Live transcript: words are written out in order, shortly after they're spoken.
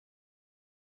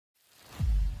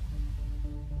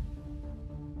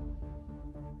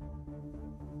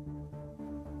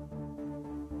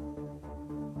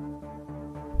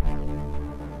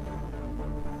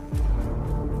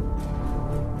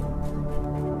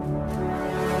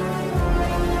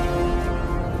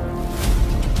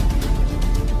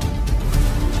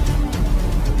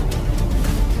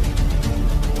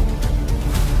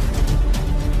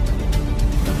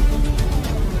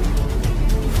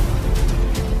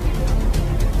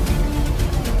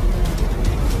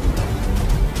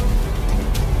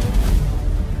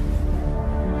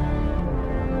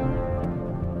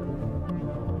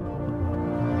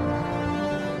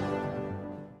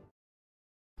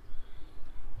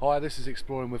Hi, this is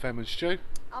Exploring with Em and Stu.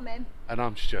 I'm Em. And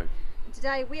I'm Stu. And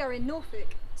today we are in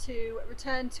Norfolk to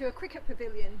return to a cricket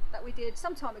pavilion that we did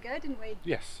some time ago, didn't we?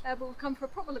 Yes. But we've come for a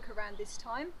proper look around this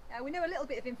time. We know a little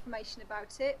bit of information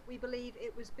about it. We believe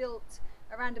it was built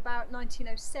around about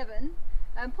 1907,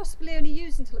 possibly only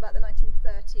used until about the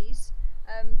 1930s.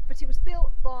 But it was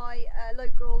built by a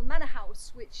local manor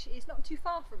house, which is not too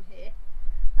far from here.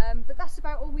 But that's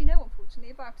about all we know,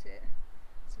 unfortunately, about it.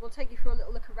 So we'll take you for a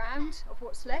little look around of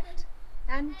what's left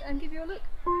and give you a look.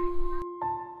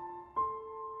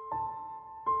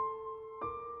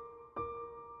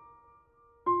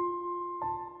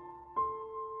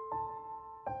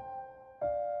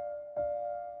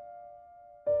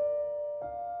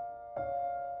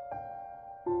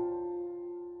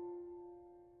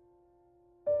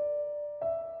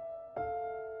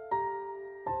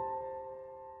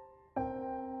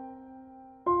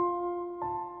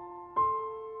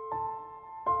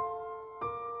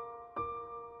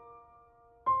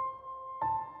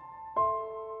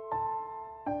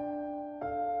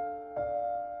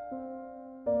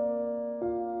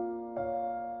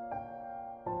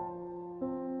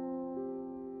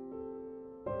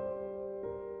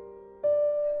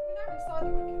 Inside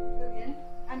the cricket pavilion,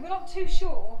 and we're not too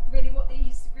sure really what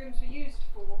these rooms were used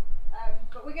for,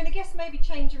 but we're going to guess maybe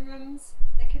changing rooms.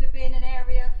 There could have been an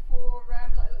area for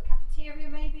like a little cafeteria,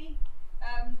 maybe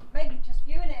just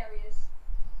viewing areas.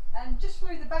 And just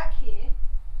through the back here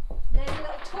there's a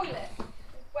little toilet,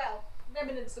 well,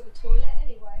 remnants of a toilet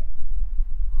anyway.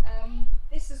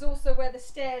 This is also where the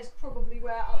stairs probably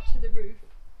were up to the roof.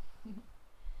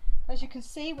 As you can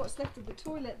see, what's left of the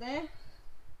toilet there.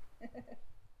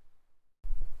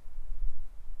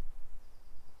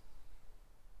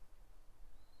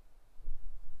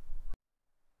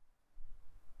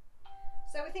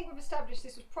 So we think we've established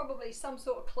this was probably some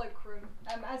sort of cloakroom,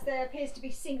 as there appears to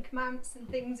be sink mounts and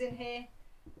things in here,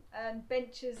 and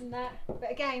benches and that.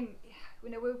 But again, we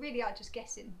really are just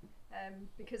guessing,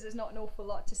 because there's not an awful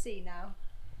lot to see now.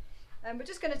 We're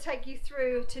just going to take you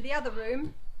through to the other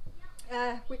room,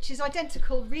 which is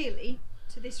identical really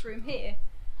to this room here.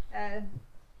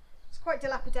 It's quite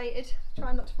dilapidated,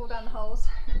 trying not to fall down the holes.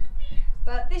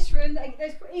 But this room,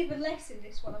 there's even less in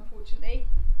this one, unfortunately.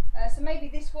 So maybe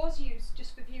this was used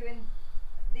just for viewing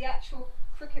the actual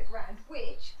cricket ground,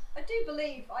 which I do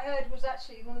believe I heard was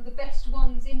actually one of the best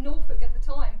ones in Norfolk at the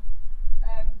time.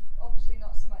 Obviously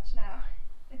not so much now.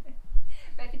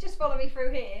 But if you just follow me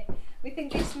through here, we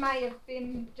think this may have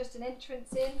been just an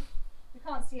entrance in. We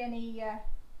can't see any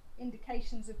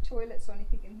indications of toilets or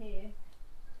anything in here.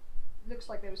 It looks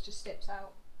like there was just steps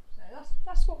out. So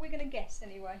that's what we're going to guess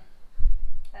anyway.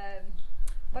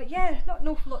 But yeah, not an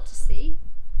awful lot to see.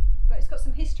 But it's got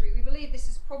some history. We believe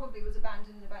this probably was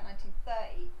abandoned in about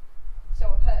 1930,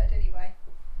 so I've heard anyway,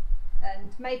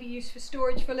 and maybe used for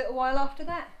storage for a little while after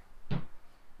that.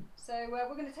 So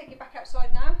we're going to take you back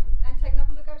outside now and take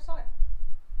another look outside.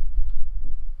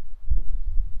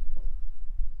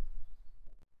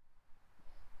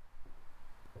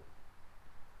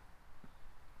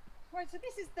 Right, so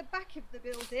this is the back of the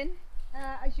building.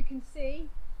 As you can see,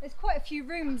 there's quite a few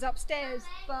rooms upstairs,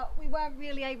 but we weren't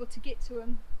really able to get to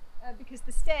them. Because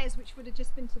the stairs, which would have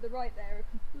just been to the right there, are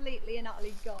completely and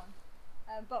utterly gone.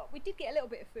 But we did get a little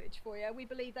bit of footage for you. We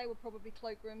believe they were probably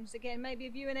cloakrooms. Again, maybe a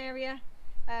viewing area.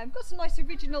 Got some nice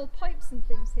original pipes and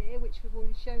things here, which we've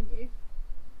already shown you.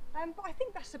 But I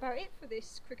think that's about it for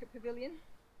this cricket pavilion.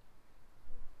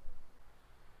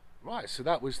 Right, so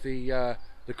that was the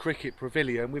cricket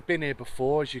pavilion. We've been here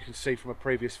before, as you can see from a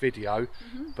previous video.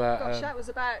 But gosh, that was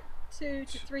about 2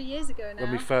 to 3 years ago now.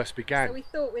 When we first began. So we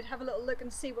thought we'd have a little look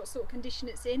and see what sort of condition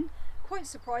it's in. Quite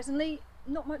surprisingly,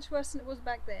 not much worse than it was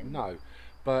back then. No,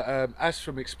 but as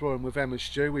from Exploring with Em and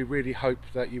Stu, we really hope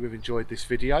that you have enjoyed this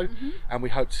video, and we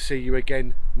hope to see you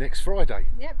again next Friday.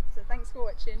 Yep, so thanks for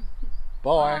watching.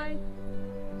 Bye.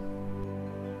 Bye.